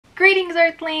Greetings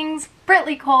Earthlings,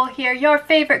 Britley Cole here, your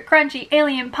favorite grungy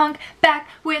alien punk, back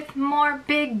with more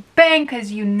Big Bang,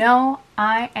 because you know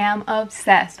I am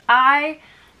obsessed. I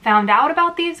found out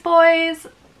about these boys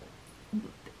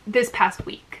this past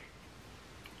week.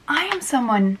 I am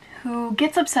someone who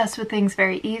gets obsessed with things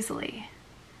very easily,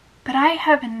 but I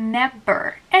have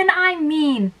never, and I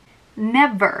mean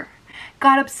never,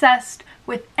 got obsessed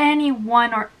with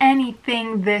anyone or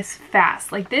anything this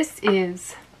fast. Like this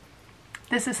is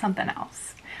something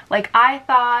else. Like I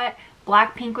thought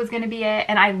BLACKPINK was gonna be it,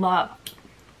 and I love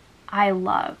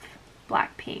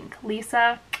BLACKPINK.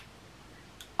 Lisa,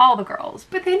 all the girls.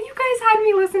 But then you guys had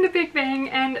me listen to Big Bang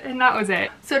and that was it.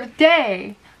 So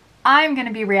today I'm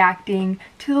gonna be reacting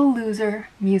to the Loser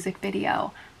music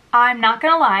video. I'm not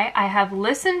gonna lie, I have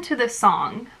listened to the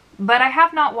song, but I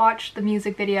have not watched the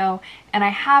music video and I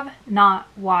have not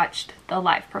watched the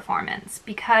live performance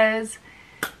because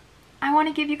I want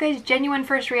to give you guys genuine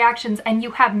first reactions, and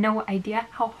you have no idea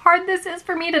how hard this is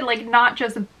for me to like not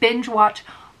just binge watch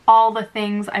all the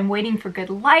things. I'm waiting for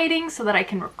good lighting so that I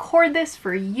can record this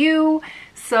for you.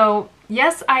 So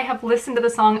yes, I have listened to the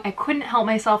song. I couldn't help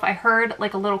myself. I heard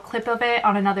like a little clip of it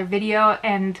on another video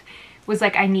and was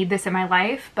like, I need this in my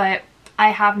life, but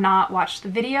I have not watched the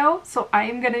video. So I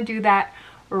am gonna do that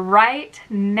right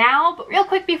now. But real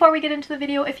quick before we get into the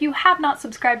video, if you have not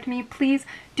subscribed to me, please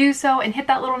do so and hit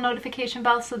that little notification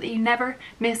bell so that you never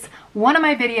miss one of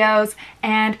my videos.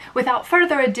 And without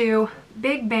further ado,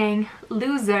 Big Bang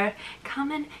Loser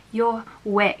coming your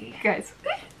way. Guys,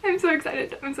 I'm so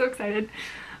excited. I'm so excited.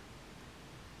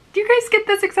 Do you guys get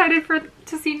this excited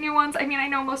to see new ones? I mean, I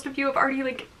know most of you have already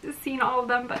like seen all of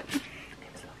them, but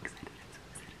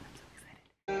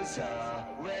ooh,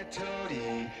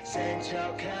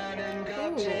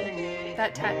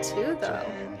 that tattoo though.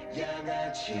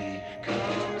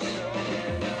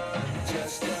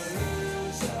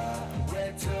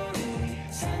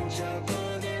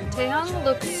 Taehyung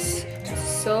looks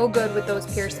so good with those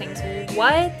piercings.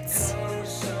 What?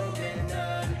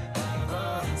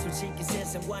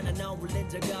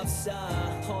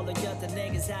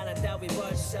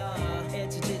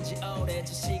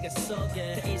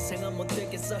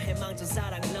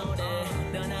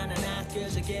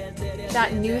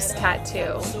 That noose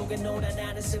tattoo.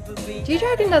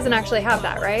 G-Dragon doesn't actually have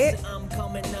that, right?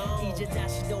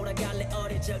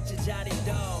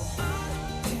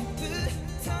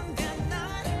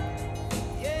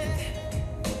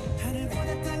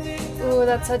 Ooh,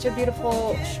 that's such a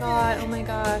beautiful shot. Oh my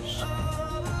gosh.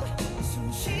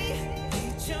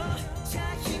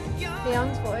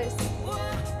 Taehyung's voice.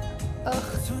 Ugh,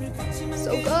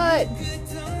 so good.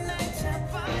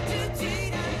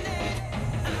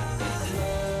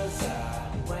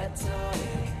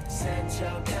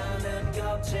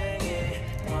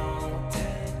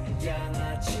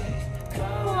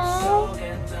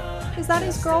 Aww. Is that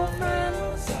his girlfriend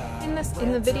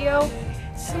in the video?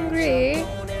 Seungri,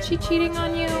 she cheating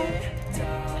on you?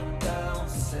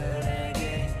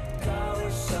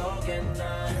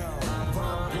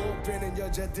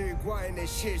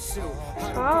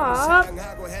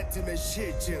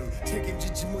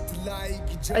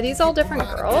 Are these all different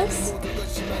girls?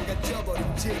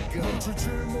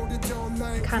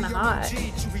 Kinda hot.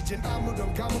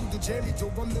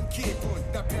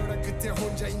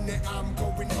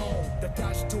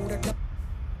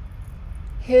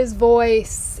 His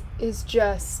voice is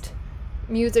just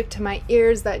music to my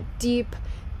ears, that deep,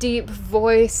 deep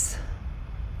voice.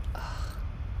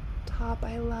 Top,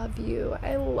 I love you.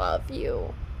 I love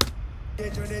you.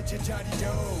 Baby!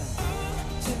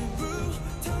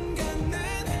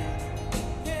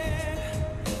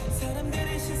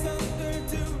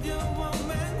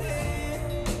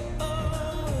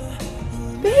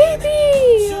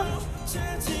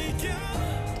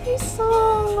 This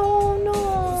song, oh no.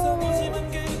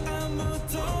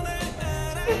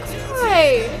 You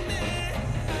cry.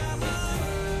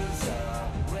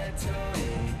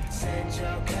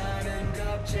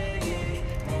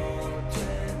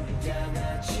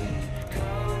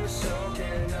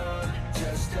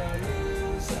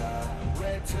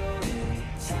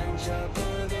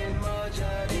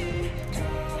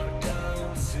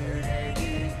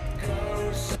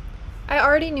 I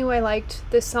already knew I liked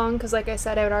this song because, like I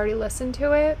said, I would already listened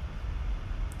to it.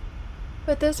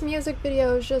 But this music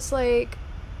video is just like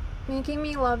making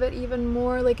me love it even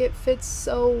more. Like it fits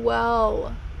so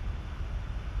well.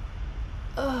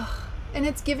 Ugh. And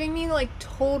it's giving me like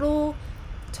total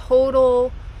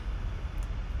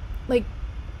like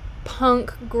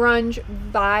punk grunge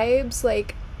vibes.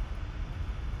 Like,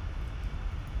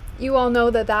 you all know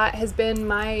that that has been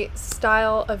my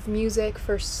style of music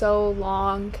for so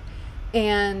long,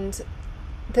 And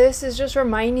this is just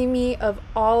reminding me of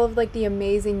all of like the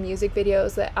amazing music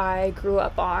videos that I grew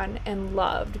up on and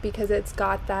loved, because it's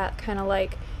got that kind of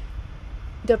like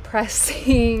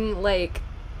depressing, like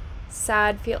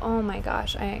sad feel. Oh my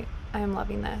gosh, I'm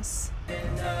loving this.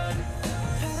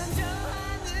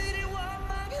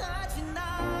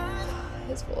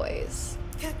 His voice.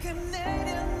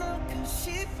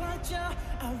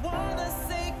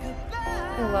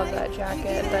 I love that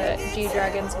jacket that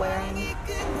G-Dragon's wearing.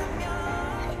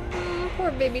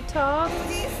 Poor baby top.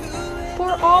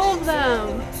 Poor all of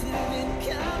them.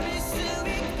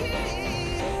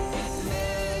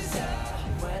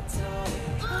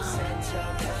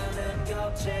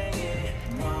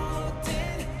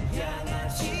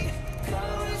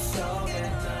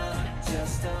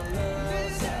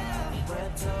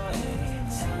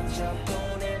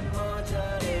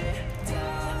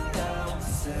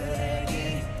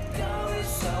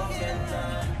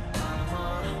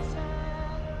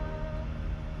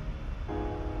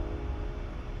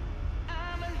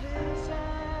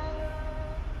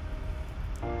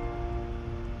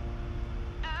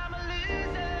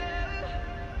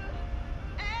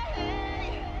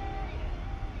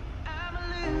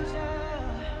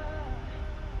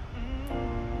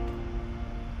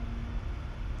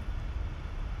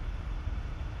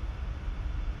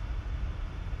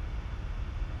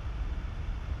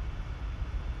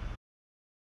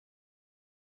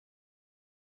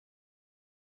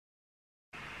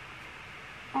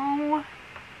 Oh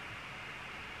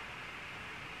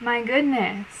my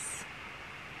goodness.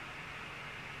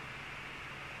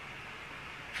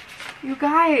 You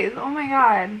guys, oh my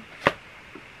god.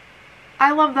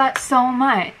 I love that so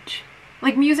much.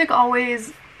 Like, music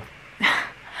always...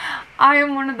 I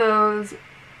am one of those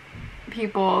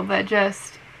people that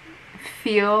just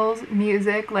feels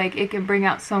music, like it can bring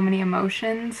out so many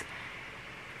emotions.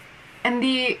 And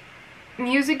the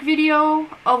music video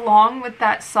along with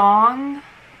that song,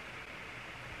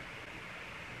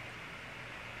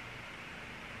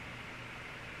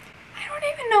 I don't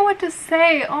even know what to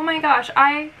say. Oh my gosh,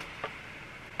 I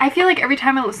feel like every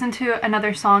time I listen to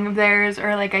another song of theirs,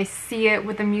 or like I see it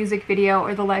with the music video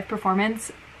or the live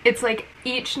performance, it's like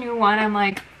each new one I'm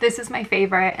like, this is my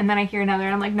favorite, and then I hear another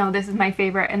and I'm like, no, this is my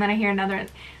favorite, and then I hear another,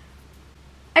 and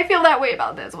I feel that way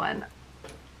about this one.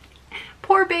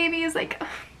 Poor baby is like,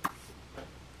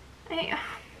 you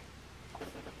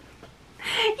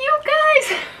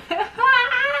guys,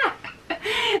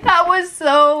 that was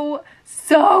so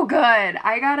good.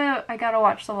 I gotta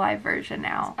watch the live version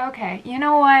now. Okay, you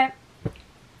know what?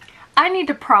 I need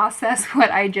to process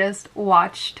what I just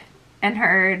watched and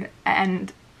heard,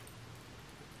 and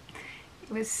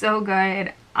it was so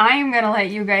good. I'm gonna let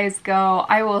you guys go.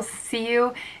 I will see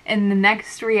you in the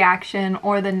next reaction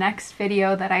or the next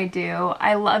video that I do.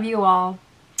 I love you all.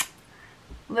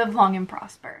 Live long and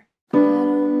prosper. I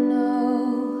don't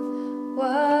know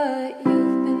what you